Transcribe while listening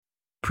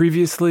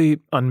Previously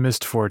on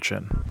Missed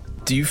Fortune.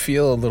 Do you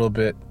feel a little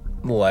bit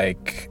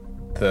like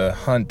the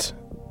hunt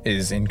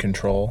is in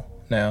control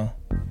now?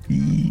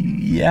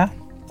 Yeah.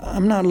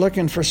 I'm not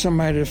looking for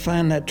somebody to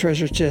find that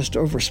treasure chest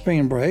over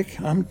spring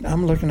break.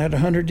 I'm looking at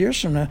 100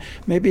 years from now,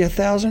 maybe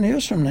 1,000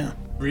 years from now.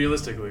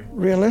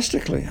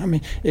 Realistically. I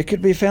mean, it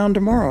could be found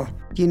tomorrow.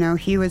 You know,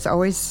 he was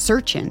always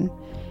searching.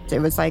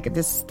 It was like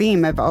this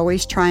theme of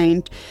always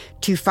trying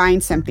to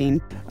find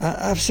something.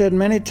 I've said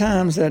many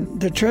times that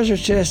the treasure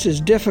chest is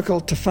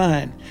difficult to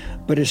find,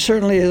 but it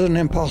certainly isn't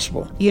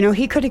impossible. You know,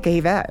 he could have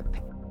gave up,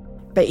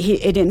 but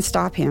it didn't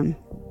stop him.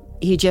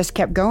 He just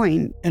kept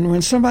going. And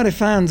when somebody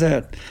finds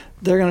that,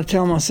 they're going to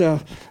tell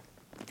themselves,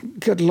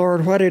 good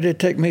Lord, why did it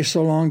take me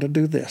so long to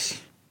do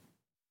this?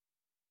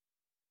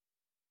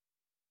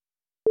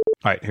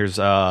 All right, here's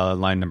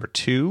line number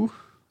 2.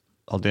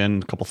 I'll do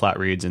a couple flat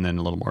reads and then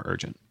a little more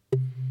urgent.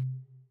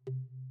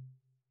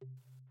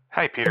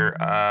 Hi, Peter.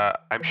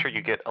 I'm sure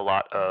you get a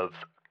lot of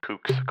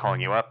kooks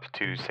calling you up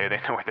to say they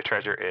know where the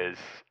treasure is.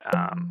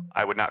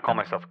 I would not call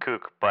myself a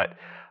kook, but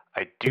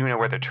I do know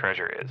where the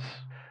treasure is.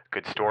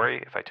 Good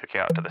story if I took you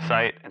out to the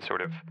site and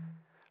sort of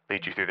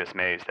lead you through this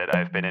maze that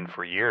I've been in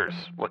for years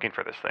looking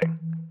for this thing.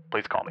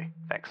 Please call me.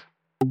 Thanks.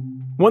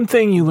 One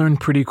thing you learn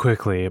pretty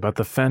quickly about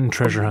the Fenn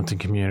treasure hunting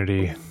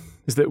community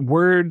is that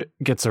word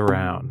gets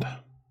around.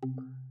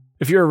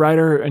 If you're a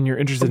writer and you're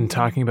interested in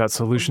talking about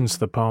solutions to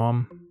the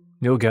poem,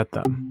 you'll get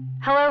them.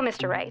 Hello,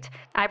 Mr. Wright.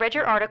 I read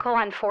your article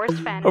on Forrest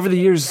Fenn. Over the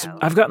years,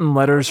 I've gotten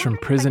letters from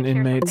prison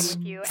inmates,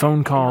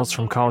 phone calls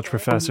from college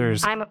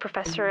professors, I'm a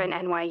professor in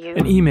NYU.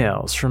 and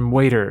emails from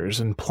waiters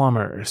and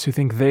plumbers who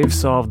think they've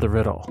solved the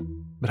riddle,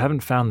 but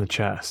haven't found the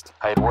chest.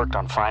 I had worked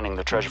on finding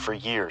the treasure for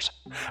years.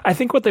 I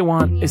think what they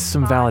want is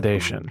some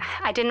validation,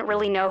 I didn't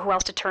really know who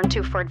else to turn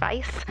to for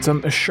advice.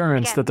 some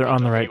assurance that they're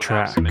on the right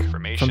track,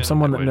 from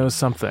someone that knows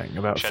something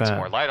about Shed some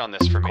more Fenn. light on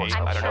this for me.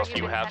 I don't know if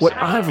you have. What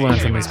I've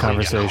learned from these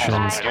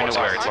conversations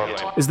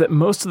is that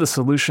most of the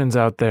solutions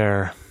out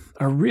there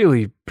are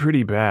really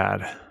pretty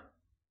bad.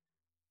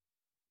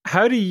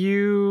 How do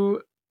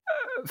you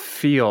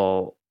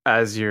feel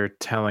as you're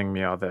telling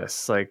me all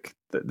this? Like,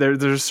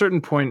 there's a certain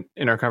point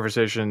in our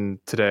conversation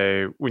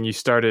today when you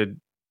started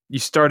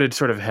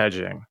sort of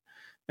hedging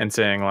and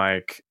saying,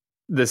 like,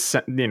 this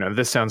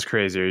sounds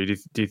crazy, or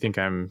do you think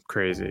I'm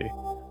crazy?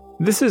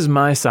 This is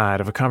my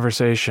side of a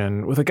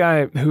conversation with a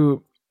guy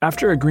who,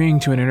 after agreeing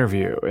to an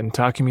interview and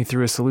talking me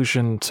through a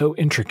solution so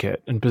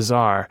intricate and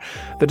bizarre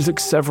that it took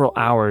several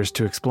hours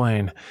to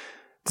explain,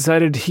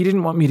 decided he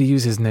didn't want me to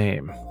use his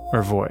name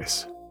or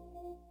voice.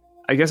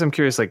 I guess I'm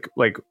curious,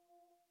 like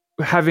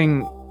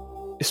having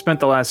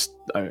spent the last,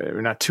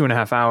 not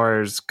 2.5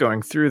 hours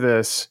going through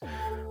this,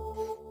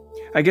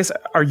 I guess,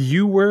 are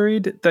you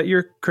worried that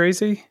you're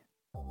crazy?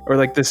 Or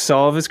like this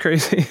solve is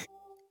crazy?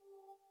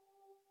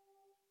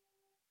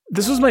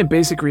 This was my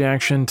basic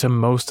reaction to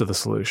most of the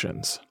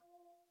solutions.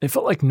 It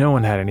felt like no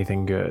one had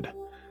anything good.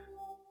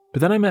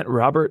 But then I met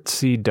Robert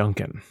C.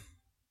 Duncan.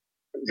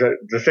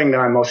 The thing that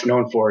I'm most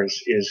known for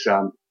is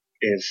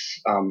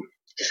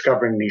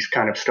discovering these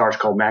kind of stars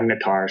called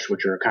magnetars,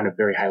 which are a kind of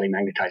very highly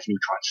magnetized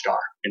neutron star.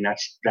 And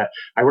that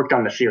I worked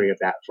on the theory of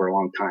that for a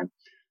long time.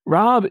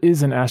 Rob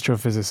is an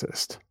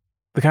astrophysicist,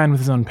 the kind with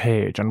his own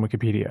page on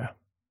Wikipedia.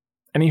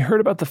 And he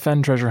heard about the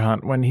Fenn treasure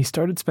hunt when he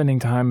started spending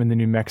time in the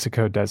New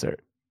Mexico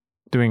desert,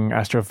 doing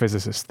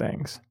astrophysicist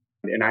things.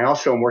 And I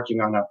also am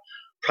working on a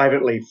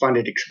privately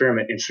funded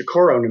experiment in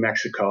Socorro, New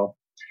Mexico,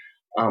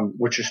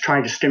 which is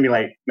trying to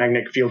stimulate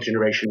magnetic field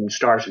generation in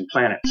stars and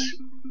planets.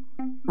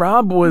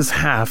 Rob was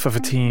half of a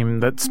team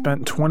that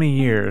spent 20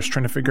 years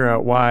trying to figure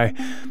out why,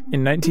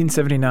 in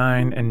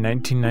 1979 and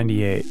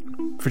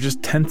 1998, for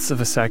just tenths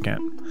of a second,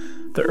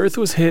 the Earth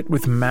was hit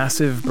with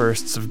massive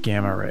bursts of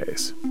gamma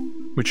rays,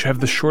 which have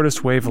the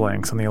shortest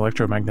wavelengths on the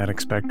electromagnetic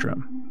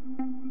spectrum.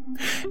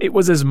 It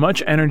was as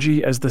much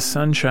energy as the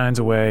sun shines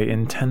away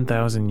in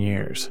 10,000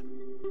 years.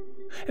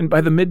 And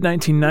by the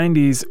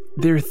mid-1990s,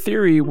 their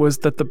theory was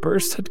that the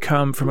bursts had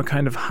come from a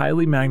kind of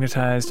highly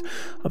magnetized,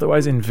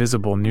 otherwise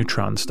invisible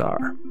neutron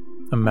star,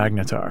 a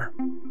magnetar.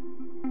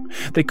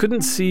 They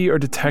couldn't see or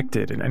detect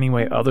it in any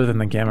way other than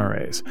the gamma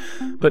rays,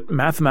 but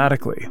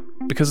mathematically,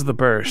 because of the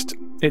burst,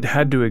 it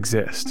had to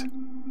exist.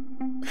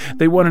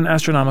 They won an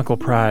astronomical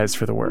prize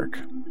for the work.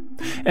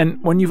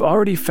 And when you've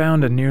already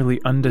found a nearly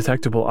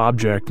undetectable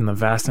object in the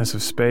vastness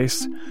of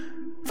space,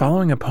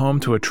 following a poem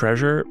to a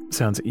treasure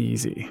sounds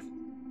easy.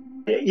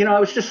 You know, it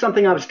was just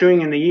something I was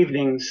doing in the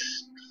evenings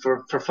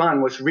for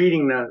fun, was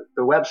reading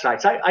the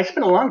websites. I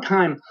spent a long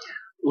time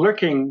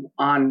lurking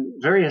on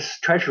various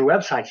treasure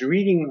websites,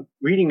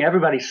 reading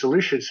everybody's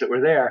solutions that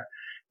were there.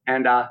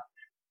 And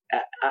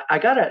I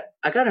gotta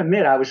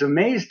admit, I was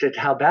amazed at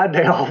how bad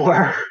they all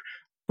were.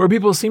 Where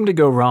people seem to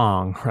go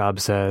wrong,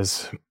 Rob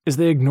says, is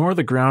they ignore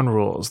the ground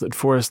rules that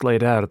Forrest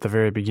laid out at the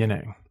very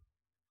beginning.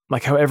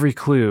 Like how every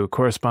clue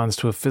corresponds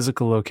to a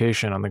physical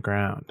location on the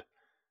ground,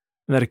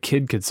 and that a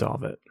kid could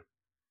solve it.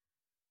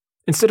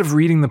 Instead of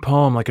reading the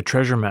poem like a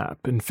treasure map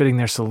and fitting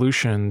their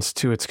solutions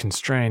to its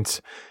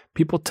constraints,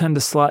 people tend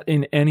to slot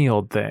in any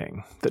old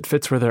thing that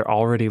fits where they're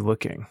already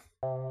looking.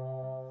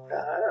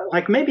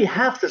 Like maybe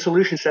half the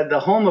solution said the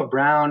home of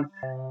brown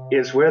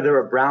is where there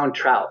are brown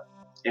trout.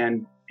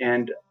 And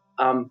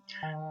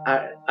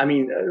I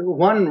mean,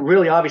 one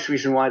really obvious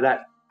reason why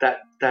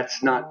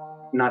that's not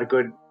a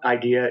good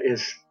idea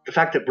is the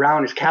fact that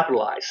brown is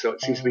capitalized, so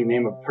it seems to be the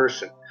name of a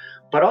person.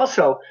 But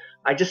also,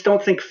 I just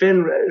don't think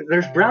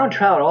there's brown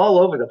trout all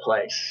over the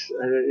place,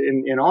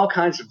 in all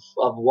kinds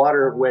of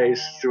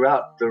waterways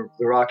throughout the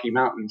Rocky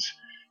Mountains.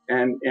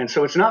 And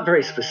so it's not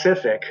very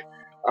specific.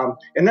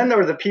 And then there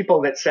are the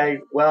people that say,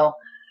 well,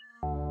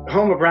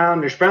 home of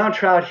brown, there's brown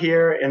trout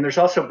here, and there's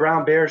also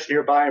brown bears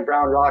nearby and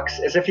brown rocks,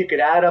 as if you could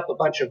add up a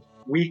bunch of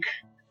weak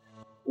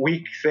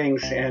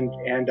things and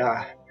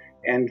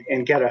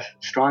get a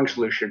strong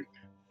solution.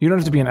 You don't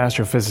have to be an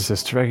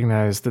astrophysicist to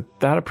recognize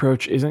that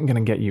approach isn't going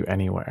to get you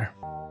anywhere.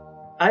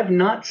 I've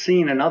not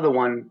seen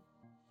another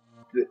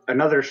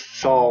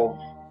solve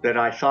that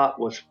I thought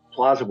was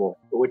plausible,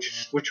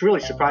 which really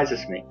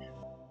surprises me.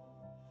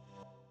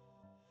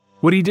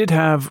 What he did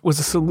have was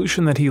a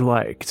solution that he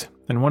liked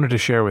and wanted to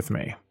share with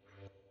me,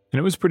 and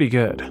it was pretty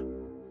good.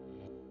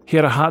 He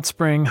had a hot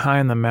spring high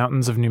in the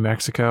mountains of New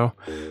Mexico,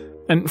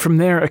 and from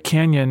there a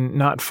canyon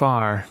not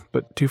far,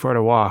 but too far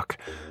to walk,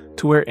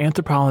 to where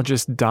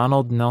anthropologist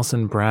Donald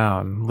Nelson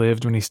Brown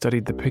lived when he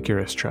studied the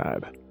Picurus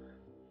tribe.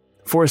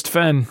 Forrest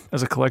Fenn,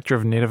 as a collector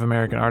of Native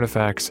American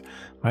artifacts,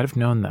 might have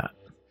known that.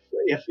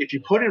 If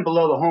you put in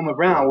below the home of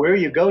Brown, where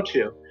you go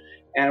to,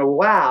 and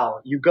wow,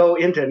 you go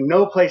into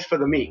no place for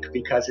the meek,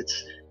 because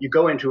you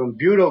go into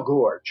Embudo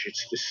Gorge.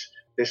 It's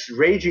this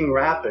raging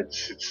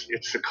rapids.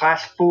 It's a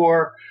class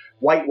 4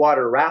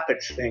 whitewater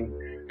rapids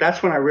thing.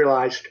 That's when I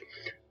realized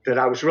that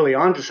I was really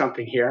onto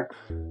something here.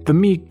 The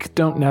meek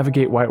don't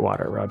navigate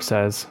whitewater, Rob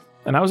says,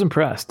 and I was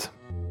impressed.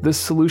 This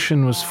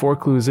solution was 4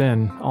 clues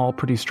in, all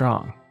pretty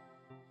strong.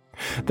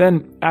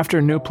 Then, after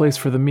no place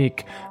for the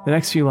meek, the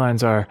next few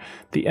lines are,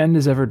 the end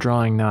is ever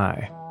drawing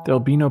nigh. There'll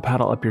be no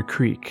paddle up your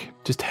creek,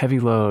 just heavy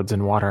loads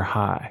and water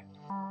high.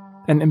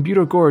 And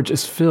Embudo Gorge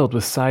is filled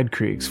with side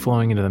creeks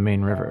flowing into the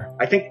main river.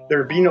 I think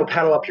there'll be no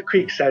paddle up your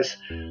creek says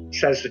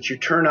that you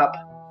turn up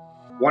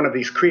one of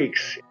these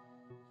creeks.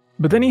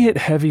 But then he hit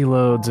heavy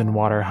loads and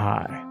water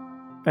high.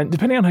 And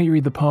depending on how you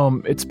read the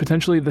poem, it's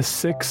potentially the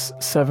 6th,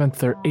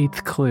 7th, or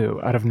 8th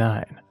clue out of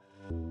 9.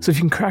 So if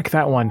you can crack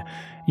that one,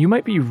 you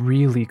might be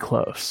really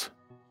close.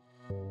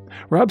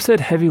 Rob said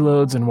heavy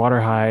loads and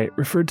water high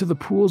referred to the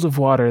pools of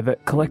water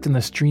that collect in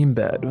the stream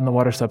bed when the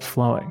water stops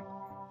flowing.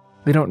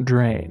 They don't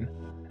drain,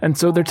 and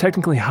so they're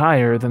technically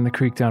higher than the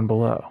creek down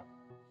below.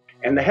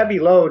 And the heavy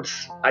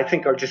loads, I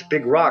think, are just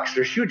big rocks.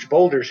 There's huge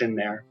boulders in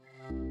there.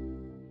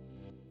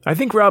 I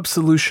think Rob's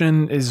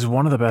solution is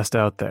one of the best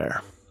out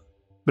there.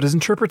 But his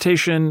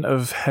interpretation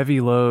of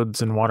heavy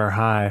loads and water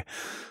high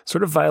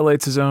sort of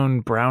violates his own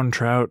brown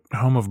trout,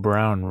 home of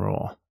brown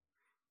rule.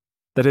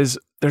 That is,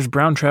 there's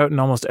brown trout in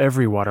almost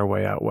every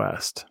waterway out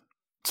west,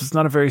 so it's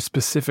not a very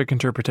specific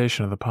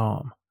interpretation of the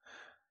poem.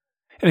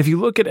 And if you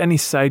look at any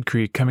side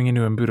creek coming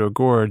into Embudo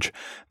Gorge,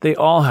 they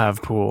all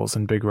have pools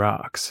and big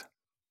rocks.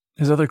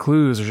 His other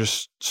clues are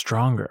just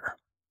stronger.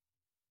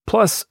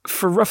 Plus,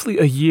 for roughly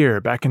a year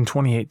back in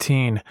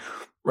 2018,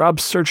 Rob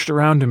searched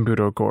around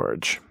Embudo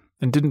Gorge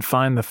and didn't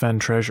find the Fenn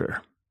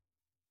treasure.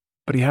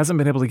 But he hasn't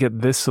been able to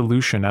get this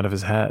solution out of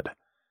his head.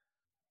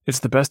 It's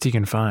the best he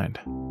can find.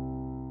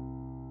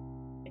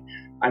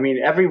 I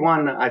mean,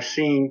 everyone I've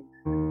seen,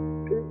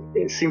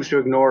 it seems to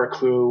ignore a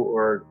clue,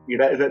 or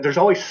there's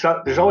always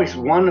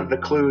one of the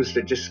clues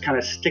that just kind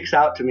of sticks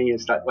out to me.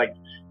 Is that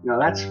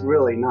that's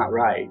really not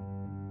right.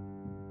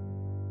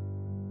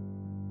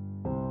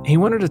 He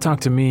wanted to talk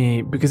to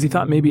me because he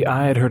thought maybe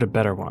I had heard a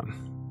better one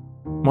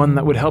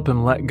that would help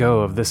him let go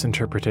of this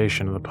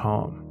interpretation of the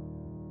poem.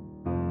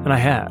 And I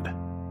had,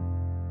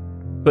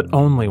 but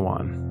only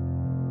one.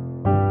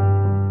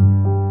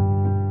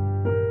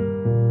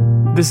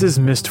 This is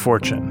Missed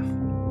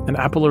Fortune, an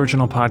Apple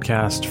original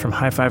podcast from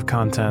High Five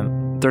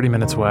Content, 30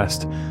 Minutes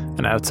West,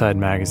 and Outside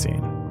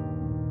Magazine.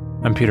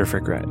 I'm Peter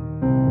Frick-Wright.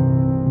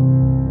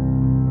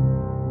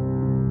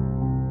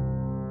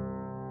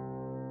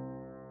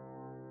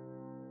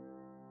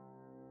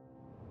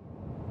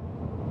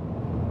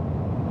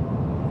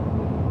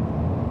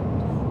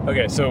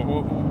 Okay,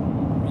 so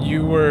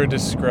you were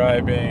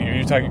describing,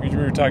 you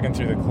were talking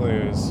through the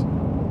clues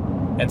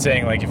and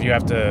saying, like, if you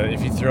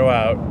throw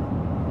out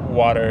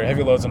water,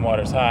 heavy loads and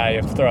water's high, you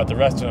have to throw out the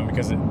rest of them,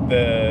 because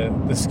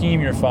the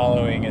scheme you're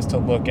following is to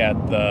look at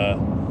the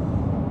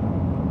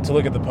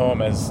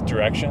poem as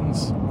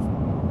directions.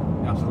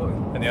 Absolutely.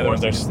 And the other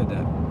ones are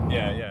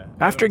yeah.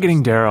 After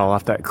getting Daryl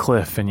off that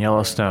cliff in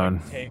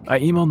Yellowstone, I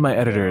emailed my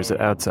editors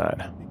at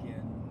Outside.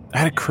 I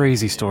had a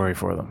crazy story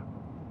for them.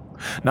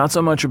 Not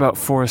so much about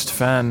Forrest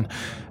Fenn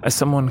as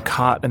someone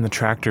caught in the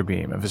tractor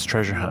beam of his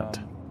treasure hunt.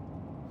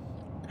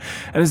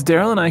 And as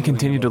Daryl and I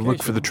continued to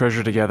look for the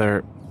treasure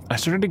together, I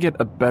started to get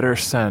a better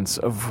sense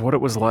of what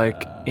it was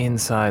like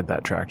inside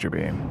that tractor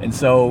beam. And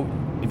so,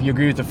 if you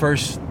agree with the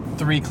first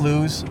 3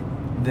 clues,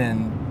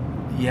 then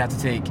you have to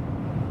take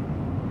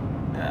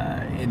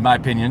in my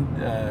opinion,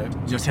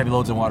 just heavy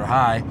loads and water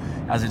high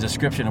as a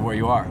description of where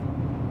you are.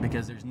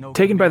 Because there's no...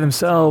 Taken by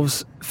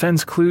themselves,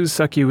 Fenn's clues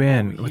suck you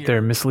in with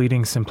their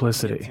misleading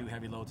simplicity.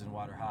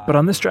 But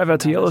on this drive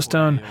out to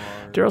Yellowstone,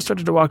 Daryl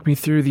started to walk me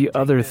through the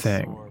other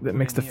thing that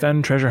makes the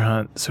Fenn treasure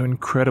hunt so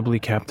incredibly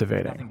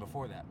captivating.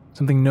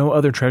 Something no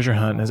other treasure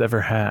hunt has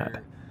ever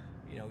had.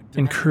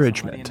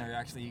 Encouragement.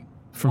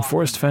 From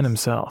Forrest Fenn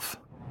himself.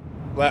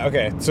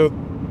 Okay, so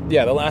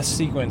yeah, the last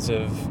sequence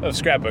of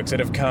scrapbooks that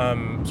have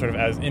come sort of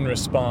as in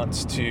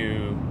response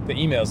to the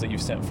emails that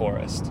you've sent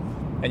Forrest.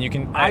 And you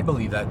can... I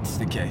believe that's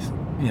the case.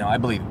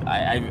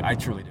 I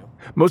truly do.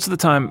 Most of the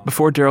time,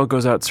 before Daryl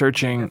goes out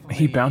searching,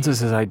 he bounces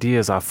his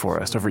ideas off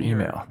Forrest over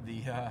email.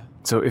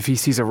 So if he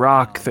sees a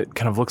rock that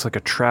kind of looks like a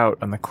trout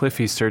on the cliff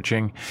he's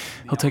searching,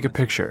 he'll take a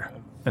picture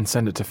and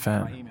send it to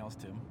Fenn.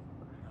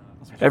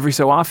 Every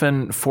so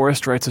often,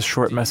 Forrest writes a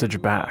short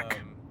message back.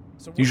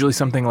 Usually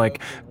something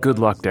like, "Good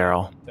luck,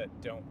 Daryl."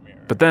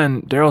 But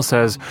then, Daryl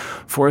says,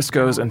 Forrest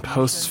goes and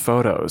posts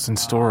photos and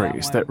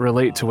stories that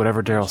relate to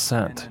whatever Daryl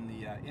sent.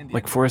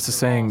 Like Forrest is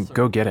saying,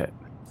 go get it.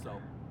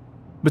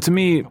 But to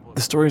me,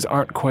 the stories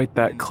aren't quite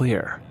that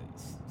clear.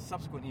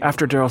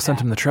 After Daryl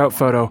sent him the trout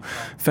photo,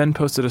 Fenn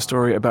posted a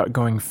story about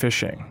going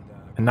fishing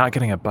and not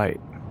getting a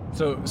bite.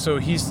 So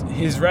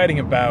he's writing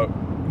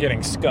about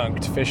getting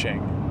skunked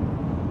fishing.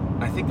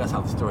 I think that's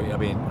how the story...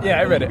 Yeah,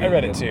 I read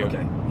it too.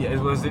 Okay. Yeah, it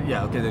was...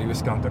 Yeah, okay, that he was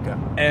skunked, okay.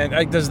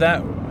 And does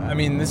that...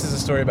 this is a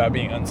story about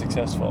being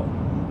unsuccessful,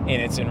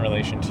 and it's in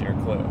relation to your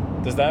clue.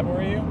 Does that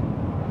worry you?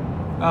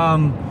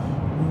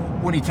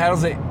 When he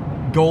titles it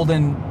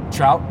Golden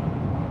Trout,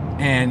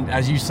 and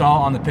as you saw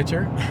on the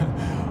picture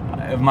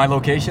of my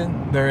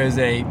location, there is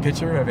a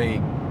picture of a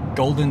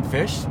golden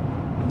fish.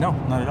 No,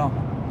 not at all.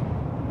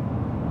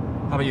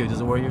 How about you?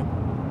 Does it worry you?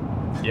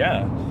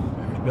 Yeah.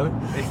 Really?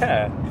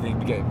 Yeah. You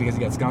think because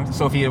he got skunked?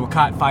 So if he had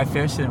caught 5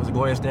 fish and it was a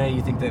glorious day,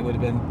 you think that would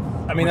have been...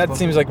 that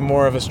seems like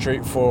more of a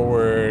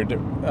straightforward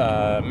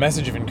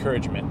message of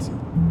encouragement.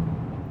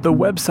 The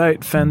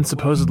website Fenn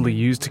supposedly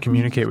used to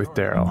communicate with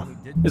Daryl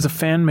is a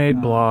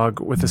fan-made blog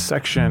with a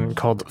section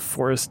called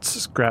Forrest's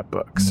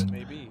Scrapbooks.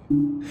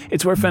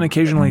 It's where Fenn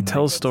occasionally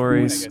tells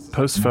stories,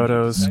 posts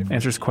photos,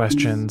 answers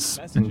questions,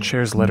 and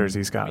shares letters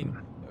he's gotten.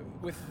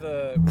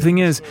 The thing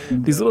is,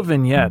 these little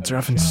vignettes are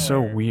often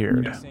so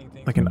weird,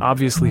 like an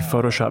obviously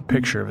photoshopped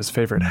picture of his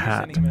favorite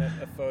hat,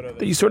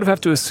 that you sort of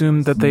have to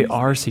assume that they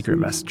are secret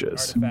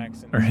messages,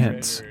 or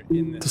hints,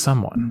 to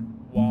someone.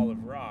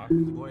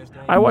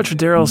 I watched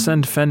Daryl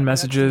send Fenn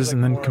messages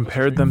and then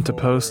compared them to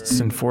posts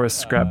in Forrest's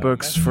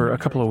scrapbooks for a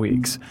couple of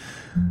weeks,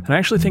 and I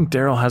actually think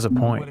Daryl has a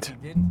point.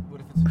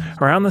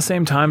 Around the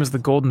same time as the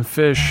golden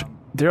fish,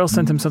 Daryl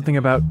sent him something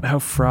about how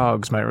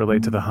frogs might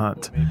relate to the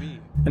hunt,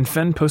 and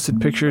Fenn posted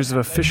pictures of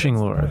a fishing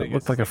lure that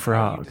looked like a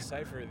frog,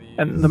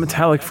 and the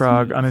metallic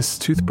frog on his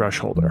toothbrush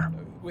holder.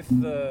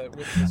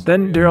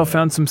 Then Daryl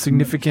found some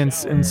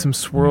significance in some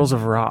swirls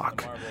of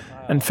rock,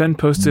 and Fenn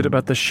posted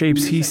about the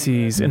shapes he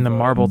sees in the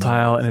marble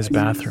tile in his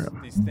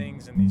bathroom.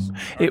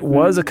 It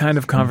was a kind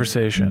of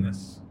conversation.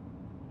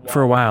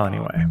 For a while,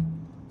 anyway.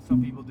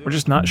 We're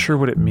just not sure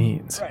what it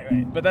means.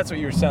 Right. But that's what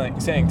you were saying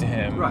to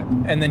him. Right.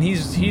 And then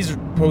he's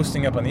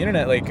posting up on the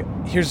internet, like,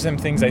 here's some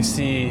things I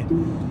see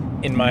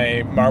in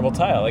my marble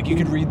tile. Like, you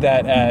could read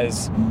that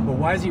as... Well,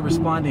 why is he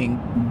responding?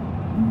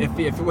 If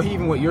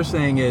even what you're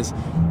saying is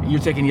you're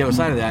taking the other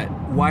side of that,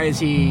 why is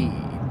he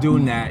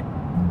doing that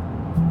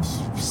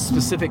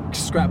specific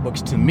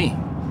scrapbooks to me?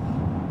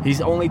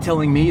 He's only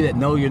telling me that,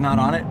 no, you're not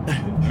on it?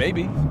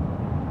 Maybe.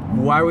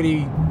 Why would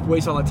he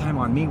waste all that time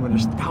on me when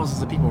there's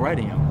thousands of people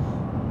writing him?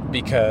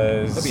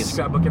 Because... That'd be a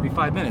scrapbook every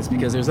 5 minutes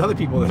because there's other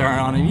people that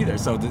aren't on it either.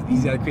 So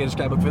he's got to create a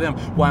scrapbook for them.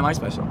 Why am I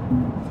special?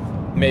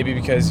 Maybe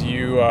because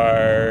you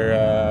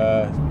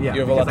are... you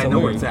have a lot to I know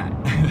lose. where it's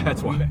at.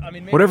 That's why.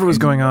 Whatever was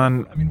going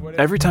on,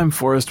 every time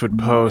Forrest would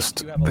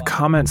post, the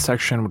comment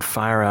section would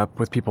fire up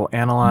with people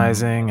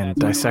analyzing and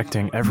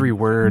dissecting every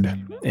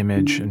word,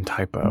 image, and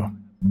typo.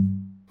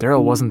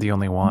 Daryl wasn't the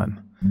only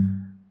one.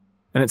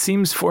 And it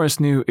seems Forrest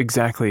knew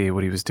exactly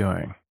what he was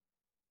doing.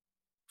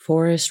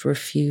 Forrest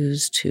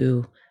refused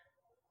to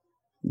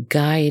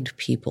guide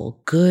people,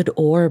 good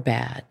or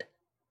bad,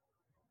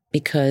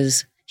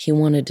 because he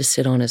wanted to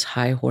sit on his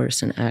high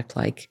horse and act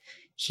like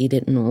he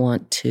didn't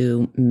want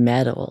to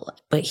meddle.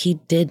 But he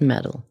did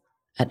meddle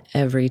at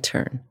every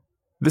turn.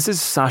 This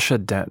is Sasha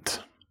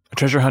Dent, a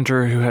treasure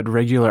hunter who had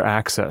regular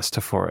access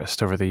to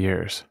Forrest over the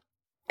years.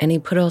 And he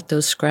put out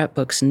those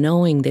scrapbooks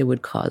knowing they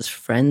would cause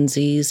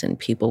frenzies and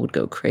people would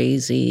go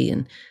crazy,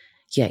 and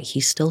yet he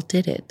still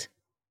did it.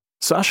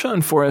 Sasha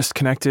and Forrest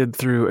connected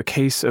through a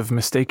case of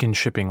mistaken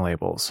shipping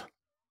labels.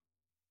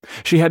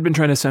 She had been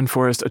trying to send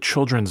Forrest a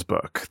children's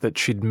book that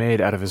she'd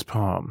made out of his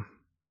poem.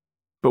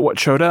 But what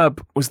showed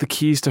up was the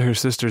keys to her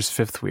sister's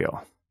fifth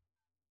wheel.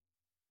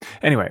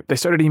 Anyway, they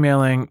started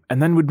emailing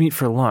and then would meet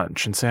for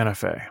lunch in Santa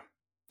Fe,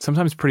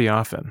 sometimes pretty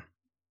often.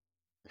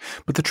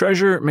 But the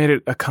treasure made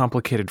it a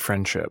complicated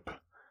friendship.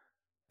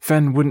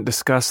 Fenn wouldn't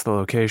discuss the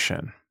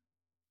location,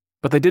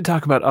 but they did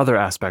talk about other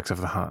aspects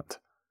of the hunt,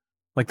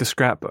 like the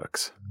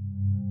scrapbooks.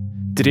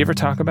 Did he ever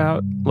talk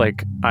about,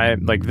 like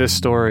this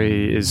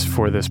story is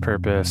for this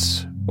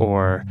purpose,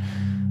 or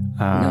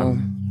no.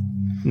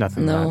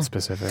 Nothing that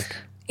specific?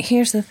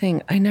 Here's the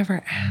thing. I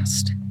never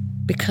asked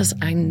because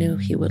I knew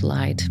he would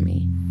lie to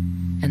me.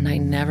 And I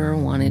never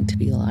wanted to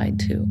be lied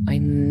to. I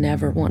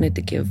never wanted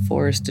to give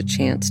Forrest a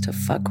chance to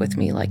fuck with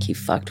me like he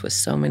fucked with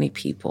so many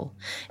people.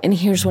 And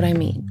here's what I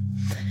mean.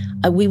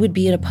 We would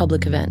be at a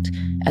public event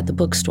at the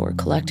bookstore,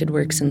 Collected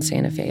Works in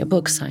Santa Fe, a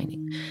book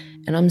signing.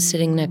 And I'm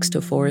sitting next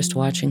to Forrest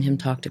watching him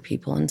talk to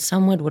people, and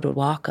someone would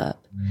walk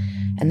up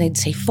and they'd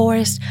say,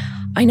 Forrest,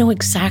 I know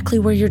exactly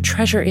where your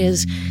treasure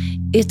is.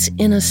 It's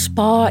in a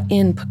spa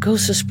in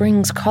Pagosa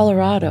Springs,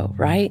 Colorado,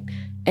 right?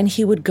 And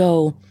he would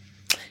go,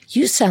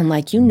 you sound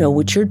like you know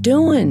what you're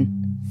doing.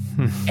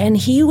 And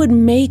he would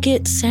make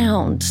it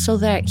sound so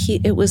that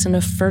it was an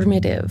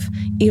affirmative,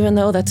 even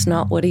though that's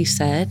not what he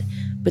said.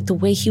 But the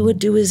way he would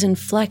do his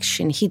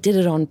inflection, he did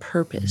it on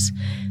purpose.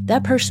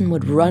 That person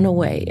would run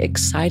away,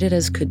 excited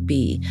as could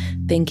be,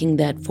 thinking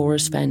that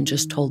Forrest Fenn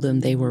just told them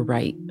they were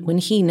right, when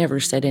he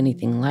never said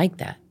anything like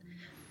that.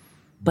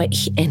 But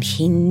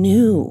he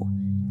knew.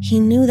 He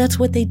knew that's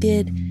what they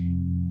did.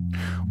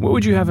 What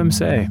would you have him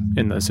say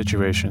in those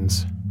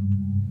situations?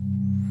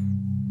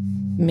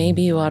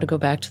 Maybe you ought to go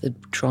back to the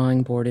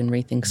drawing board and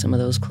rethink some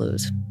of those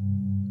clues.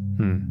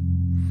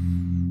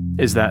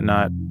 Is that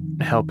not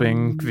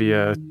helping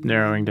via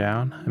narrowing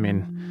down? I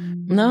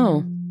mean...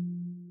 No.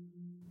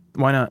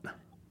 Why not?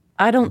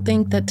 I don't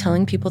think that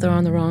telling people they're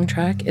on the wrong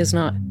track is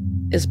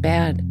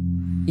bad.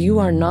 You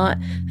are not...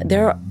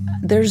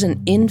 There's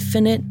an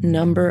infinite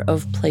number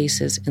of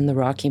places in the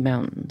Rocky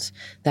Mountains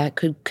that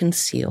could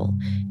conceal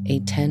a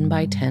 10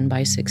 by 10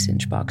 by 6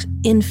 inch box.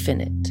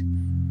 Infinite.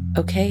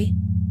 Okay?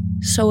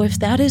 So if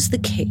that is the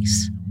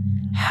case,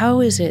 how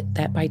is it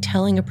that by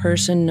telling a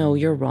person, no,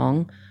 you're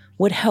wrong,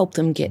 would help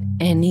them get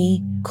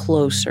any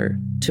closer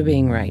to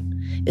being right?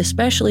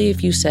 Especially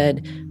if you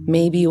said,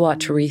 maybe you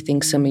ought to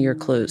rethink some of your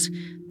clues.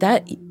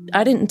 That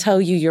I didn't tell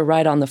you you're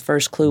right on the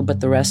first clue, but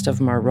the rest of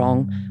them are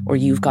wrong, or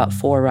you've got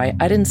 4 right.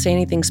 I didn't say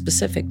anything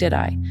specific, did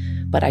I?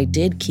 But I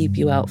did keep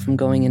you out from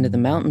going into the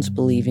mountains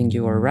believing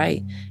you were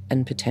right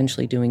and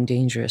potentially doing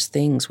dangerous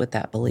things with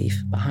that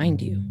belief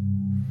behind you.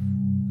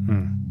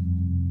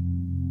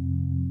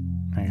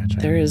 I gotcha.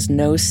 There is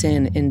no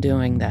sin in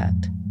doing that.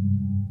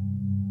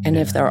 And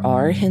if there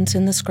are hints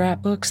in the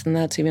scrapbooks, then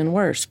that's even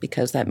worse,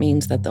 because that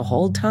means that the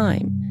whole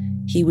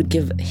time he would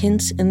give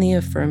hints in the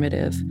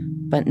affirmative,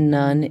 but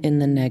none in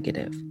the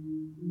negative.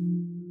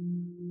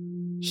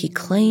 He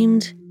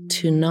claimed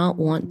to not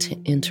want to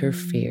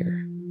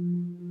interfere,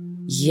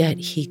 yet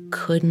he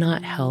could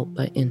not help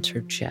but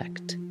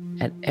interject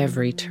at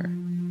every turn.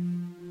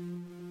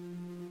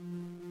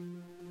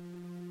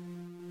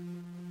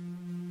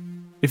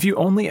 If you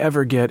only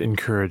ever get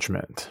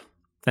encouragement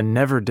and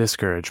never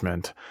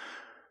discouragement,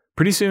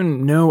 pretty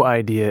soon no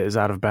idea is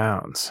out of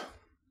bounds.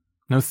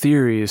 No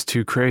theory is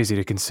too crazy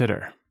to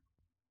consider.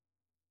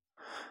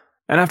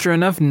 And after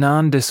enough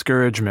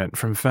non-discouragement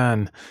from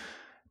Fenn,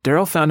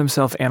 Daryl found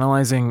himself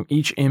analyzing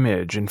each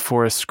image in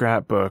Forrest's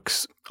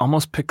scrapbooks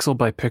almost pixel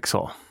by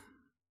pixel,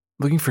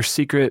 looking for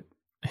secret,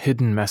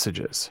 hidden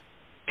messages.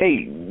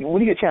 Hey,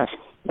 when you get a chance,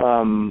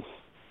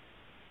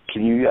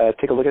 can you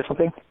take a look at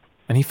something?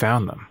 And he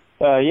found them.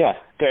 Yeah.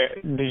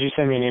 Did you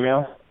send me an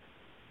email?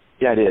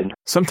 Yeah, I did.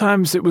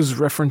 Sometimes it was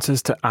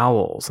references to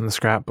owls in the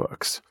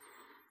scrapbooks.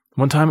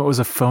 One time it was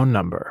a phone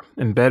number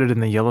embedded in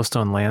the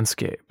Yellowstone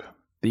landscape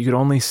that you could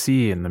only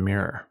see in the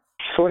mirror.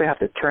 Sort of have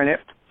to turn it,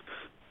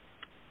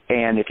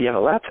 and if you have a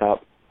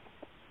laptop,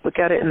 look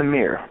at it in the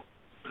mirror.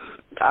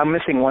 I'm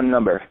missing one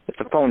number. It's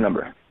a phone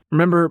number.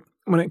 Remember,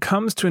 when it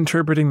comes to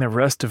interpreting the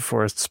rest of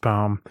Forrest's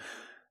poem,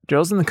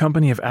 Daryl's in the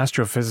company of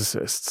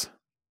astrophysicists.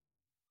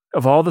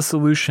 Of all the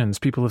solutions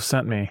people have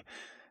sent me,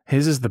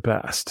 his is the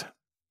best,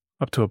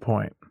 up to a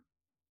point.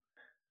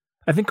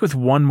 I think with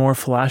one more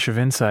flash of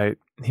insight,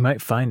 he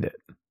might find it.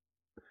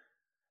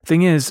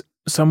 Thing is,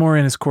 somewhere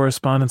in his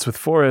correspondence with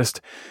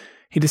Forrest,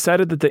 he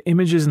decided that the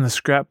images in the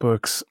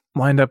scrapbooks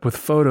lined up with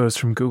photos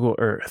from Google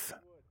Earth,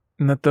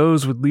 and that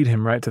those would lead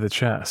him right to the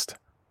chest.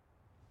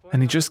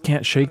 And he just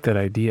can't shake that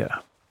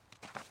idea.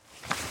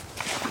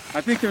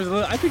 I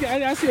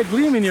see a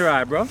gleam in your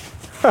eye, bro.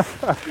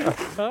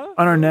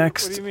 On our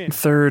next,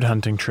 third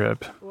hunting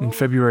trip, in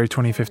February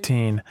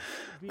 2015,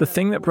 the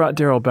thing that brought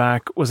Daryl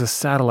back was a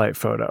satellite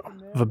photo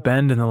of a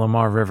bend in the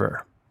Lamar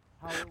River,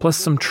 plus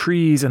some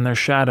trees and their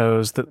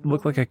shadows that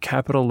looked like a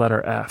capital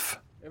letter F.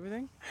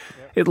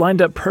 It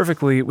lined up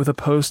perfectly with a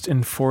post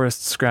in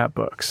Forrest's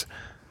scrapbooks,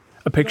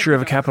 a picture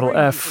of a capital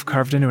F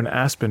carved into an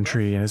aspen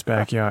tree in his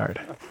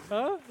backyard.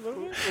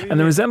 And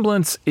the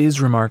resemblance is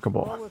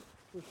remarkable.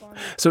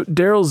 So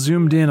Daryl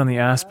zoomed in on the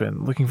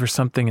aspen, looking for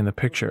something in the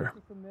picture,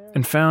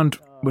 and found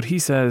what he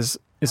says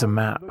is a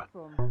map.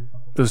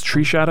 Those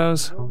tree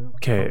shadows,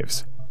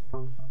 caves.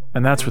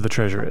 And that's where the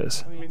treasure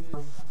is.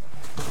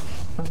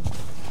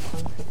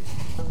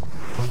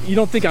 You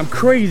don't think I'm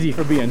crazy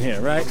for being here,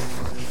 right?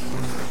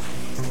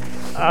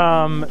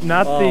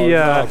 Not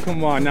No,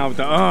 come on now with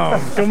the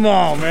come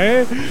on,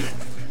 man.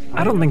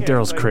 I don't think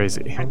Daryl's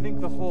crazy.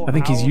 I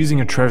think he's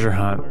using a treasure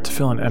hunt to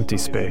fill an empty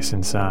space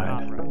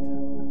inside.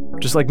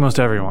 Just like most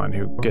everyone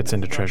who gets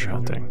into treasure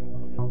hunting.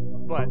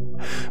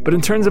 But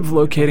in terms of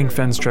locating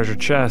Fenn's treasure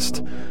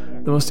chest,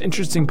 the most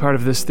interesting part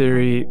of this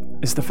theory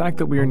is the fact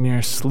that we are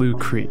near Slough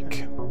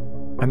Creek.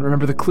 And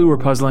remember, the clue we're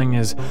puzzling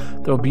is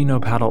there will be no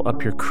paddle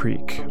up your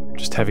creek,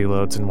 just heavy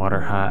loads and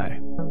water high.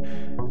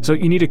 So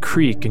you need a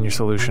creek in your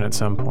solution at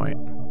some point.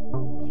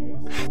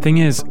 Thing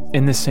is,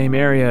 in this same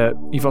area,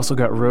 you've also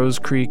got Rose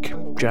Creek,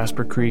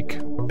 Jasper Creek,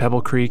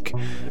 Pebble Creek,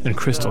 and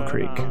Crystal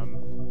Creek.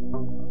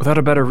 Without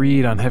a better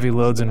read on heavy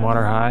loads and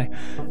water high,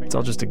 it's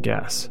all just a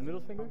guess.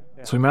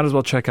 So we might as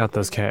well check out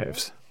those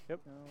caves.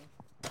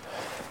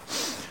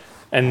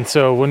 And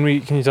so can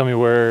you tell me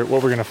what we're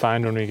going to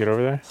find when we get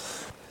over there?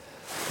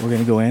 We're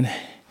going to go in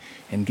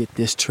and get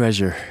this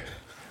treasure.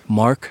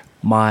 Mark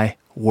my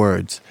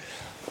words.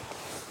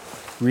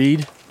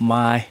 Read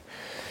my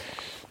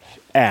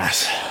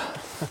ass.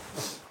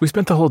 We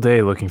spent the whole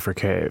day looking for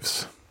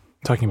caves,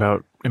 talking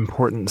about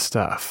important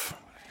stuff,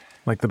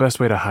 like the best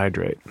way to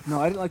hydrate. No,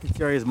 I didn't like the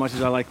cherry as much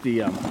as I liked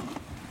the,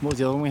 what was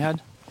the other one we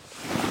had?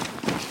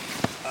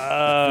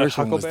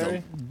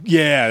 Huckleberry?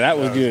 Yeah, that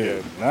was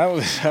good. That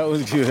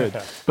was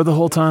good. But the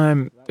whole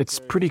time, it's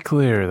pretty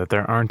clear that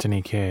there aren't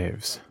any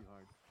caves.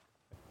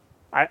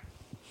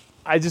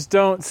 I just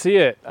don't see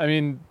it. I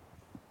mean,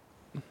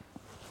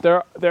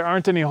 there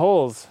aren't any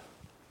holes.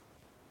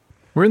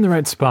 We're in the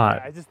right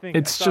spot.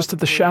 It's just that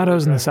the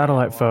shadows in the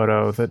satellite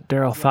photo that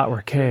Daryl thought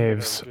were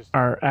caves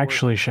are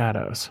actually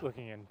shadows.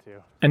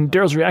 And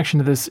Daryl's reaction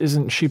to this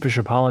isn't sheepish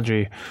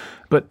apology,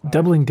 but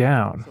doubling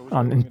down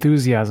on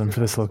enthusiasm for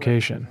this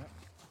location.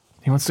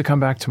 He wants to come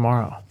back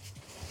tomorrow.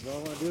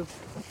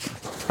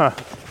 Huh.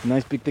 A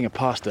nice big thing of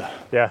pasta.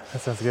 Yeah,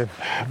 that sounds good.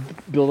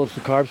 Build up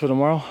some carbs for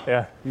tomorrow.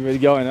 Yeah. You ready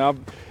to go? And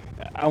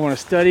I want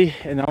to study,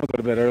 and I want to go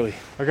to bed early.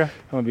 Okay. I'm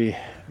going to be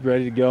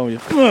ready to go.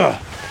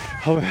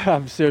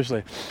 I'm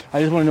seriously.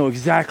 I just want to know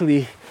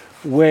exactly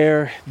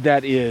where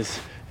that is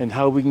and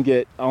how we can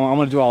get. I'm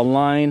going to do a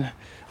line.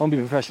 I want to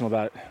be professional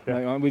about it. Yeah.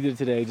 Like we did it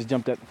today. Just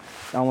jumped that.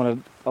 I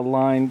want a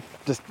line.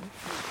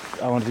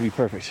 I want it to be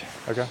perfect.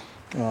 Okay.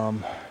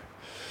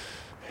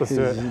 Let's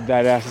do it. As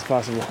badass as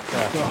possible.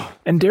 Yeah.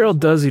 And Daryl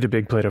does eat a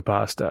big plate of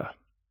pasta.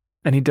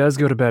 And he does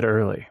go to bed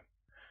early.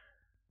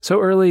 So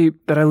early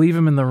that I leave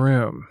him in the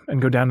room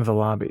and go down to the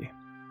lobby.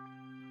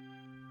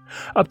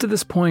 Up to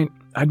this point,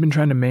 I'd been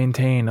trying to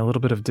maintain a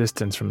little bit of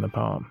distance from the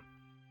poem,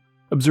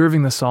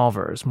 observing the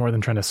solvers more than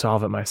trying to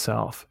solve it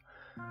myself.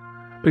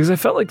 Because I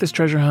felt like this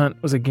treasure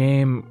hunt was a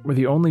game where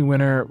the only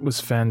winner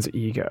was Fenn's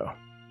ego.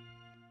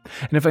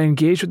 And if I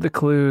engaged with the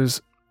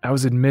clues, I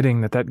was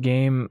admitting that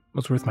game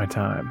was worth my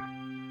time.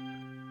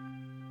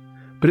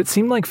 But it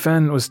seemed like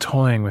Fenn was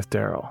toying with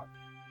Daryl.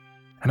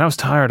 And I was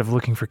tired of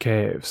looking for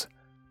caves,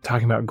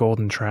 talking about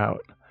golden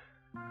trout.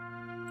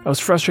 I was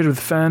frustrated with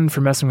Fenn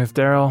for messing with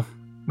Daryl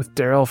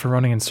for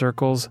running in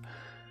circles,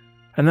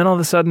 and then all of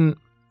a sudden,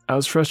 I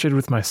was frustrated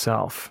with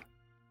myself.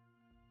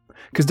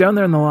 Because down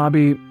there in the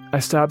lobby, I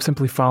stopped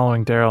simply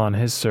following Daryl on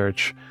his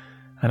search,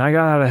 and I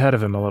got out ahead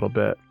of him a little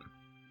bit,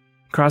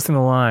 crossing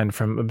the line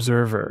from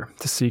observer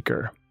to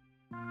seeker,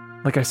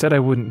 like I said I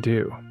wouldn't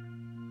do.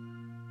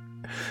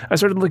 I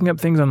started looking up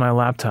things on my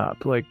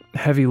laptop, like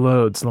heavy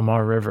loads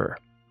Lamar River,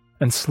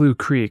 and Slough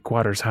Creek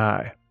waters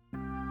high.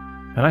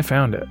 And I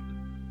found it.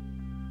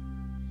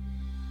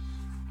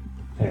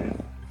 Yeah.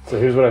 So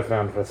here's what I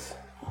found with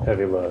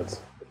heavy loads.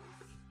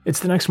 It's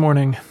the next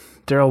morning.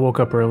 Daryl woke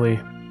up early.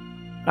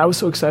 I was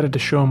so excited to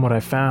show him what I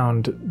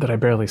found that I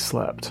barely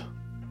slept.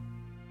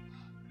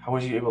 How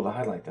was you able to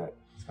highlight that?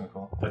 That's kind of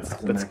cool.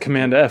 That's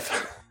Command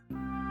F.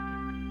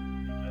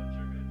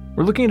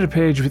 We're looking at a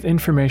page with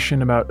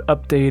information about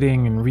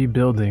updating and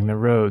rebuilding the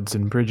roads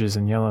and bridges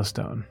in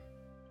Yellowstone.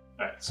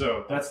 Alright,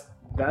 so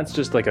that's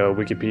just like a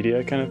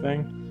Wikipedia kind of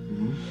thing.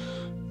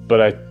 Mm-hmm. But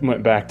I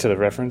went back to the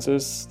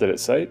references that it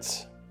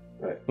cites.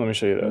 Right. Let me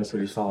show you those. That's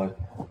pretty solid.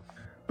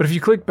 But if you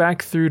click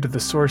back through to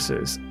the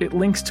sources, it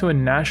links to a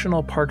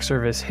National Park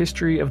Service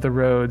history of the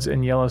roads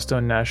in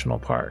Yellowstone National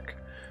Park,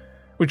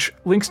 which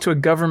links to a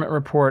government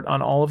report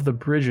on all of the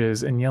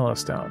bridges in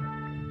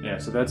Yellowstone. Yeah,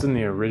 so that's in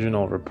the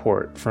original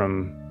report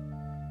from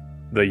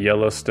the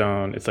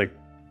Yellowstone. It's like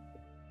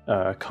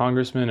a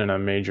congressman and a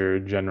major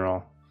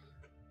general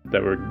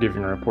that were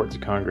giving a report to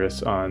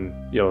Congress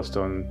on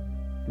Yellowstone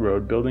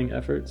road building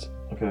efforts.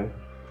 Okay.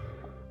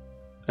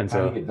 And so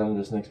how do you get down to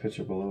this next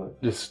picture below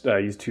it? Just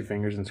use two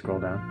fingers and scroll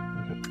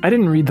down. Okay. I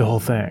didn't read the whole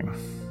thing.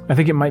 I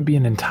think it might be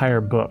an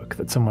entire book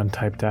that someone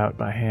typed out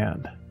by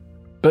hand.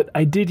 But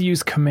I did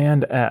use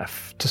Command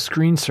F to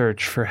screen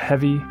search for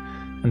heavy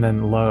and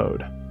then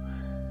load.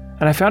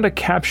 And I found a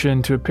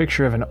caption to a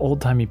picture of an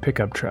old-timey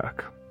pickup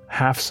truck,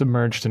 half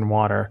submerged in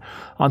water,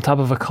 on top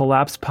of a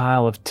collapsed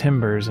pile of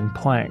timbers and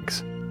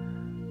planks.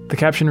 The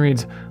caption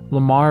reads,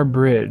 Lamar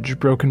Bridge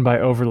broken by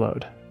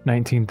overload,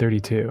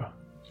 1932.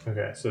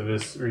 Okay, so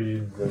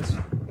read this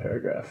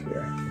paragraph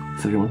here.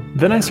 Second one.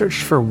 Then I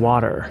searched for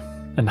water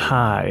and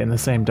high in the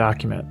same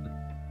document,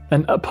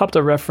 and up popped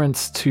a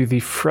reference to the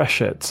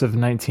freshets of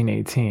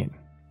 1918.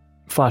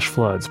 flash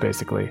floods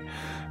basically,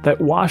 that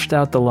washed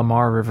out the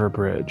Lamar River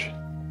Bridge.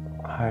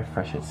 High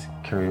freshets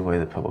carried away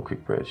the Pebble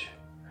Creek Bridge.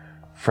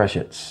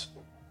 Freshets.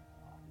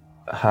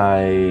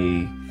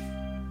 High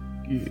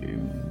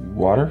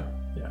water?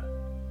 Yeah.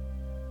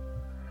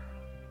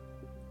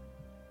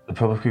 The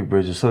Pebble Creek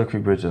Bridge, the Soda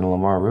Creek Bridge, and the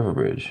Lamar River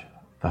Bridge.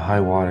 The high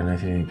water in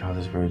 1980 caused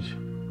this bridge.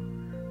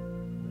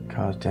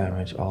 Caused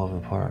damage all over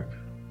the park.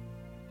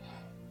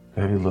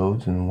 Heavy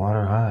loads and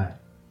water high.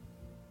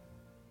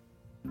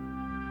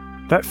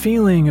 That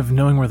feeling of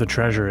knowing where the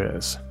treasure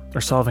is,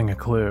 or solving a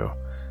clue,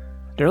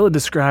 Daryl had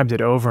described it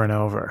over and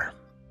over,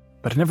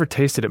 but I never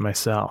tasted it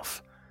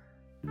myself,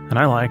 and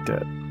I liked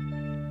it.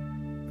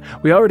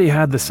 We already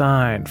had the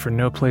sign for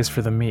No Place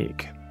for the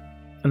Meek,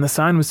 and the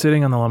sign was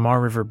sitting on the Lamar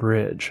River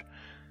Bridge,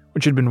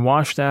 which had been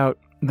washed out,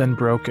 then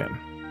broken,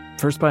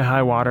 first by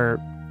high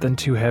water, then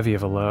too heavy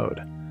of a load.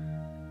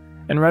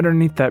 And right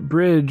underneath that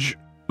bridge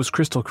was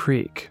Crystal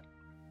Creek,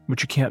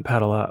 which you can't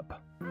paddle up.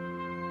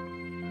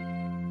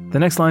 The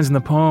next lines in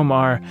the poem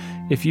are,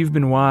 "If you've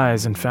been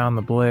wise and found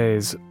the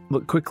blaze,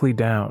 look quickly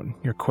down,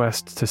 your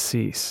quest to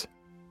cease."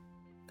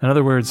 In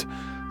other words,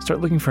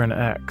 start looking for an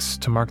X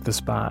to mark the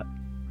spot.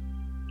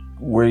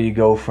 Where do you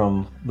go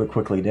from look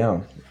quickly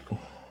down?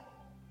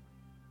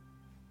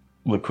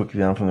 Look quickly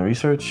down from the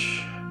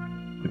research?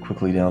 Look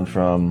quickly down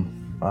from,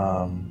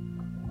 I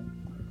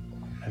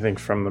think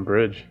from the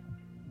bridge.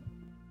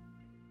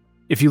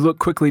 If you look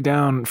quickly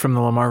down from the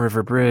Lamar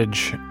River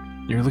Bridge,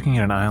 you're looking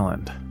at an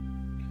island.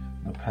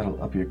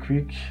 Paddle up your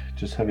creek,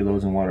 just heavy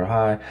loads and water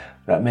high.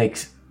 That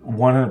makes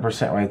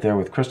 100% right there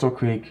with Crystal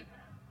Creek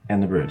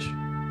and the bridge.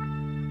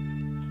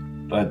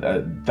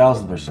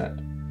 1,000%.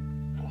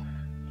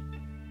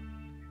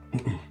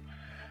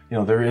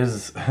 There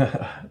is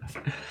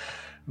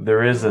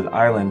there is an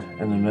island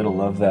in the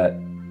middle of that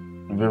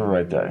river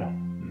right there.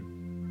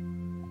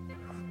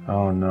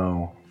 Oh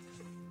no.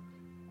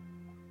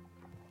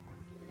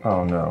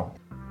 Oh no.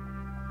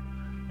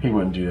 He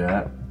wouldn't do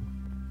that.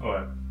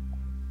 What?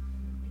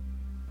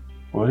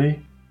 Would he?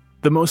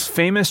 The most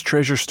famous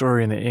treasure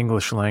story in the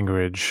English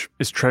language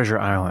is Treasure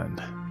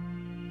Island.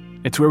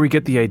 It's where we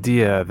get the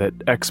idea that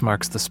X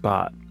marks the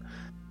spot,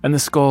 and the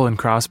skull and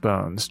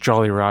crossbones,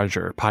 Jolly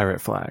Roger,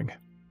 pirate flag.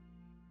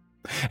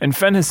 And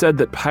Fenn has said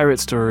that pirate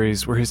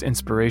stories were his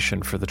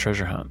inspiration for the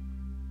treasure hunt.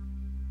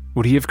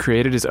 Would he have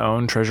created his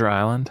own Treasure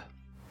Island?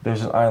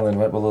 There's an island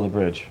right below the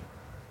bridge.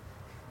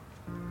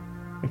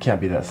 It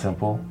can't be that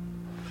simple.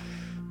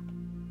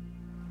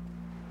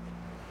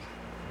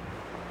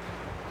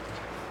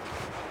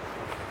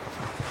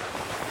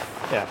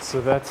 Yeah,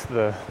 so that's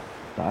the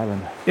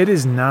island. It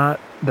is not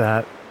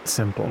that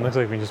simple. It looks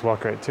like we can just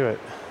walk right to it.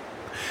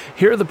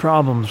 Here are the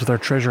problems with our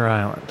Treasure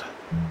Island.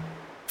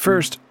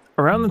 First,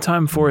 around the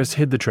time Forrest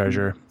hid the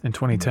treasure, in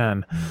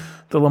 2010,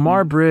 the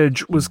Lamar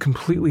Bridge was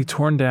completely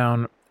torn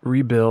down,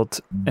 rebuilt,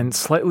 and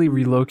slightly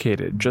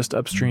relocated just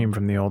upstream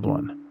from the old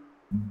one.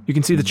 You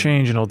can see the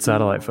change in old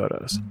satellite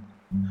photos.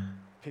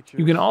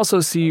 You can also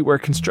see where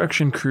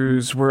construction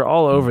crews were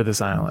all over this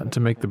island to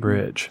make the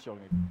bridge,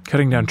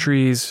 cutting down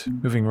trees,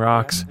 moving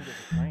rocks.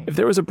 If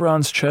there was a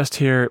bronze chest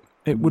here,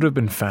 it would have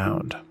been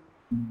found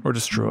or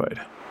destroyed.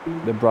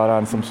 They brought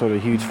on some sort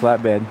of huge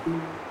flatbed.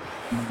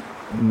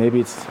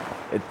 Maybe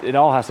it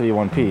all has to be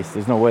one piece.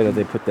 There's no way that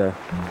they put you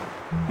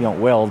don't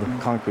weld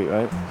concrete,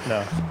 right?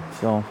 No.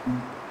 So.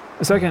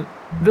 Second,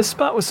 this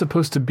spot was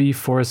supposed to be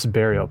Forrest's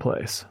burial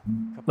place.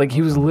 Like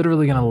he was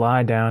literally going to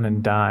lie down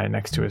and die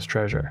next to his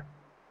treasure.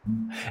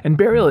 And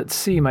burial at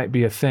sea might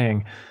be a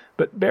thing,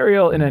 but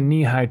burial in a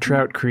knee-high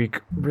trout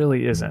creek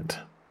really isn't.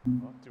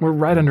 We're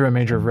right under a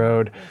major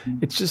road.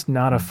 It's just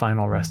not a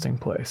final resting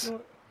place.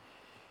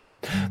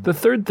 The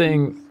third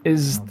thing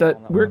is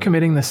that we're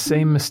committing the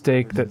same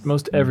mistake that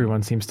most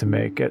everyone seems to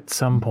make at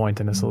some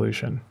point in a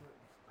solution.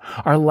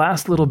 Our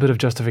last little bit of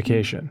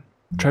justification,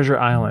 Treasure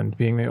Island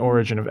being the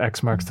origin of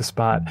X marks the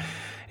spot,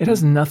 it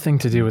has nothing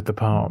to do with the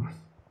poem.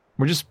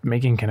 We're just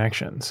making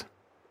connections.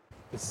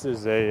 This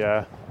is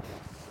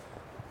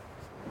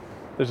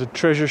there's a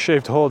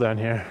treasure-shaped hole down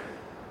here.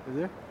 Is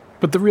there?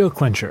 But the real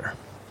clincher,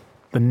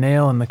 the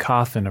nail in the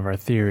coffin of our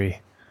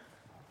theory,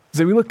 is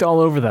that we looked all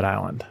over that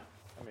island,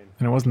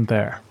 and it wasn't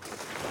there.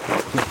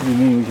 You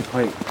mean we could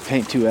probably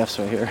paint two Fs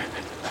right here?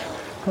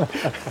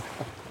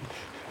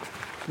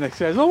 Next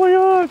guy's, oh my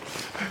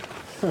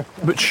God!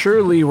 But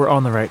surely we're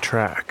on the right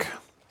track.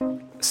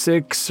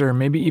 6 or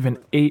maybe even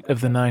 8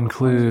 of the 9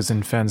 clues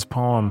in Fenn's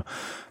poem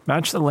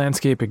match the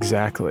landscape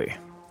exactly.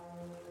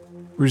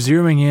 We're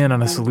zeroing in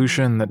on a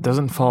solution that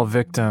doesn't fall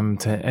victim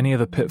to any of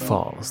the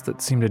pitfalls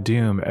that seem to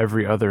doom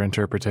every other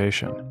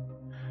interpretation.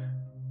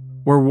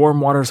 Where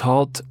Warm Waters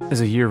Halt is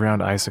a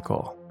year-round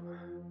icicle.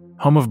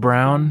 Home of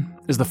Brown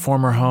is the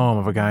former home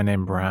of a guy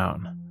named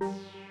Brown.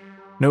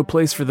 No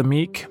Place for the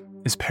Meek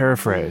is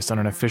paraphrased on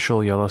an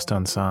official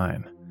Yellowstone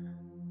sign.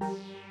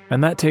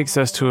 And that takes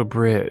us to a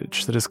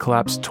bridge that has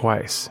collapsed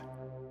twice,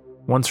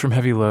 once from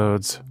heavy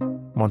loads,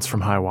 once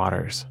from high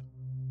waters.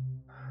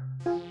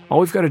 All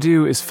we've got to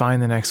do is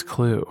find the next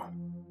clue,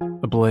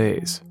 a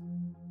blaze.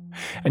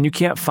 And you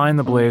can't find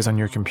the blaze on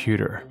your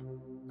computer.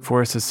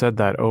 Forrest has said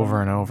that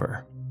over and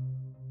over.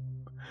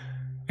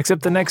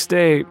 Except the next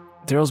day,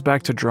 Daryl's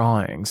back to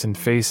drawings and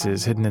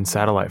faces hidden in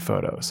satellite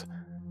photos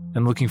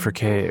and looking for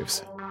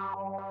caves.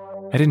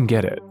 I didn't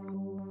get it.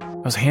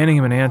 I was handing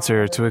him an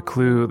answer to a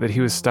clue that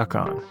he was stuck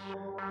on,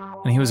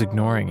 and he was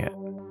ignoring it.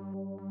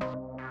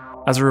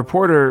 As a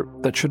reporter,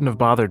 that shouldn't have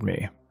bothered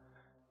me.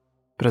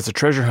 But as a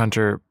treasure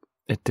hunter,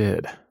 it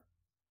did.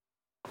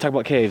 Talk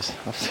about caves.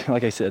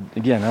 Like I said,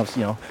 again, I was,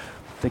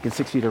 thinking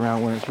 6 feet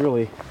around when it's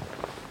really,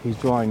 he's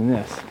drawing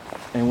this.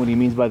 And what he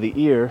means by the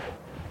ear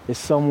is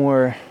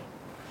somewhere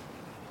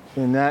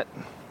in that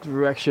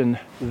direction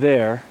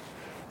there,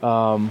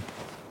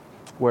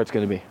 where it's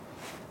going to be.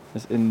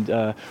 And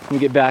when we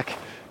get back,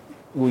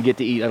 when we get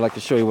to eat, I'd like to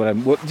show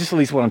you just at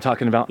least what I'm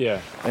talking about.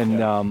 Yeah. And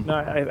no,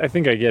 I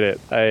think I get it.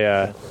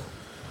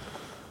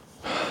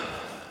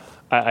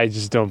 I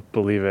just don't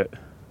believe it.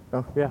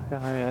 Oh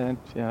yeah,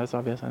 that's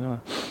obvious. I know.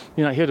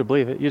 You're not here to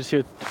believe it. You're just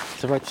here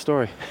to write the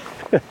story.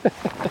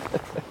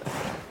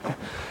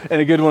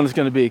 And a good one it's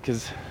going to be,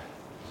 because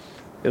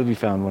it'll be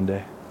found one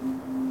day.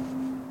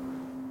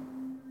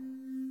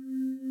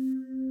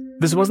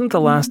 This wasn't the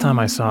last time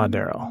I saw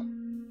Daryl.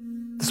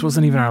 This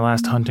wasn't even our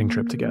last hunting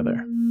trip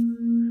together.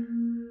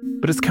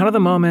 But it's kind of the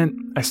moment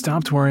I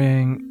stopped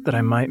worrying that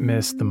I might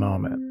miss the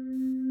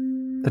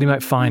moment. That he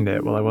might find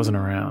it while I wasn't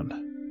around.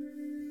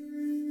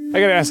 I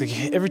gotta ask,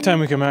 every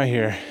time we come out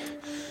here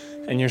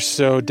and you're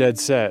so dead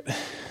set,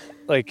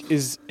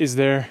 is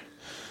there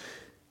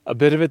a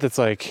bit of it that's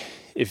like,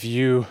 if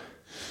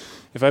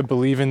I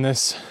believe in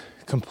this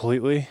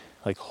completely,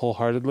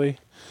 wholeheartedly,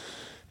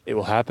 it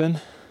will happen?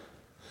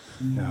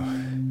 No.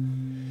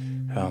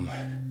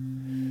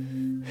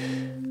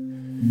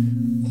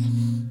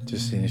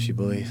 Just seeing if you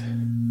believe.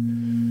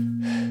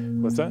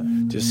 What's that?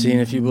 Just seeing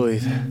if you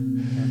believe.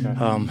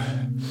 Okay.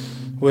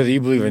 Whether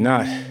you believe or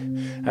not,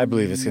 I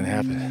believe it's going to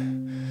happen.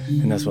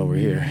 And that's why we're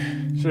here.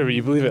 Sure, but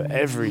you believe it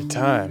every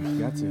time.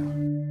 Got to.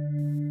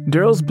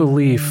 Daryl's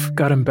belief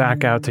got him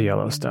back out to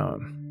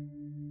Yellowstone,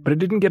 but it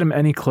didn't get him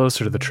any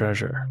closer to the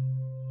treasure.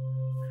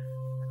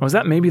 Was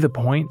that maybe the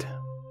point?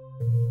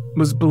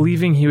 Was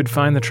believing he would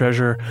find the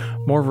treasure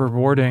more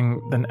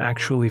rewarding than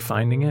actually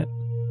finding it?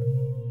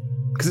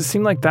 Because it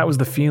seemed like that was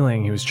the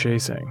feeling he was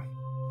chasing.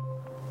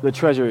 The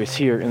treasure is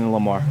here in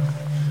Lamar.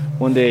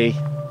 One day,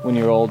 when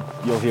you're old,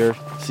 you'll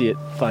see it,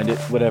 find it,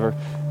 whatever,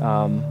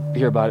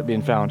 hear about it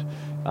being found.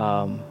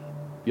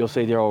 You'll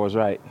say Daryl was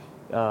right.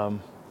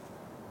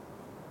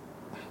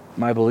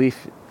 My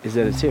belief is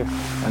that it's here.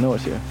 I know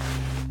it's here.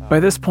 By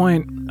this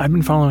point, I'd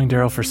been following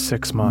Daryl for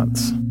 6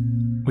 months.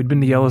 We'd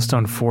been to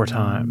Yellowstone 4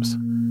 times.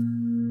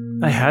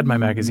 I had my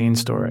magazine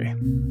story.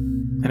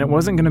 And it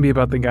wasn't going to be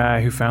about the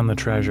guy who found the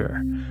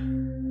treasure,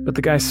 but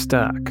the guy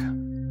stuck,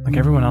 like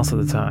everyone else at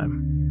the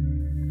time,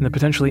 in the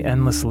potentially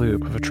endless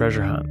loop of a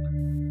treasure hunt.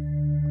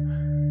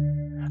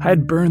 I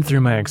had burned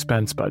through my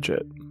expense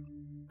budget.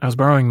 I was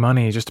borrowing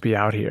money just to be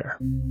out here.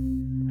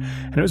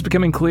 And it was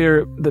becoming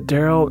clear that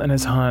Daryl and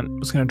his hunt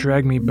was going to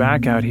drag me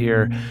back out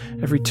here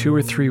every 2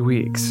 or 3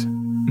 weeks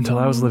until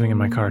I was living in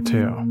my car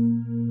too.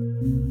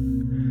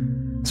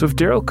 So if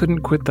Daryl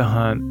couldn't quit the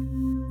hunt,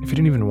 if he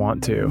didn't even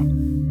want to,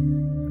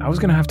 I was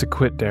going to have to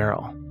quit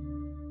Daryl.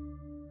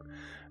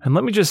 And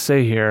let me just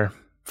say here,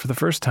 for the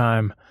first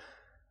time,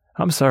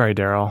 I'm sorry,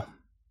 Daryl.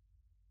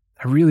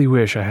 I really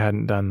wish I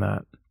hadn't done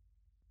that.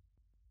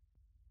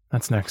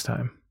 That's next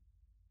time.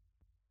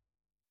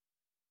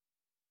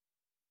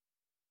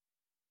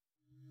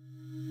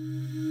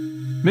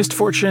 Missed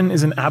Fortune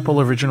is an Apple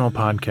original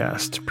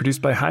podcast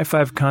produced by High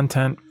Five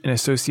Content in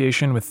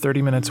association with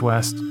 30 Minutes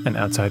West and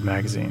Outside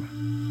Magazine.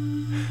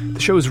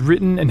 The show is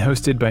written and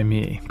hosted by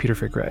me, Peter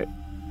Frick-Wright,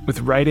 with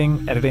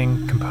writing,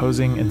 editing,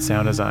 composing, and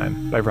sound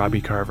design by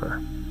Robbie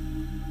Carver.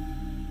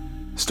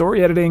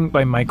 Story editing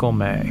by Michael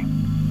May.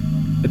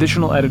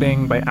 Additional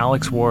editing by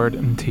Alex Ward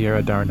and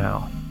Tierra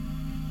Darnell.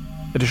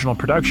 Additional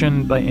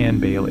production by Ann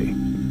Bailey.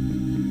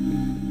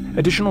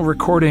 Additional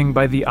recording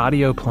by The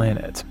Audio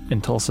Planet in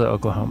Tulsa,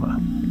 Oklahoma.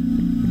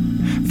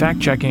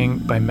 Fact-checking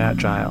by Matt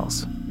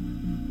Giles.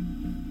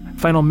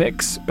 Final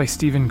mix by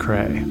Stephen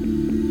Cray.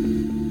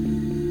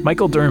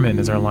 Michael Durman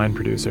is our line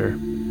producer.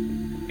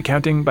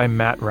 Accounting by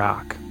Matt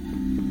Rock.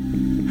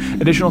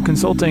 Additional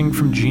consulting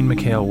from Jean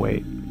McHale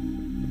Waite.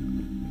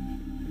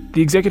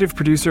 The executive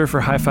producer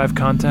for High Five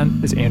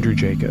Content is Andrew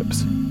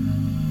Jacobs.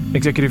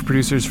 Executive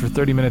producers for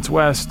 30 Minutes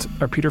West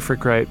are Peter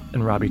Frick-Wright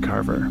and Robbie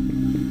Carver.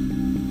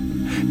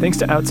 Thanks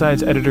to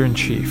Outside's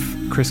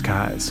editor-in-chief, Chris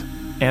Keyes,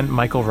 and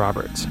Michael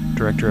Roberts,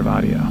 director of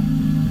audio.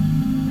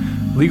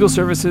 Legal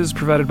services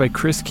provided by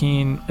Chris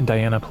Keene and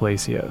Diana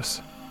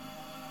Palacios.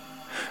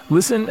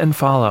 Listen and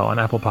follow on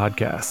Apple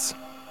Podcasts.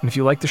 And if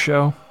you like the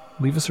show,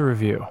 leave us a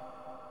review.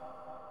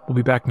 We'll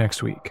be back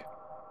next week.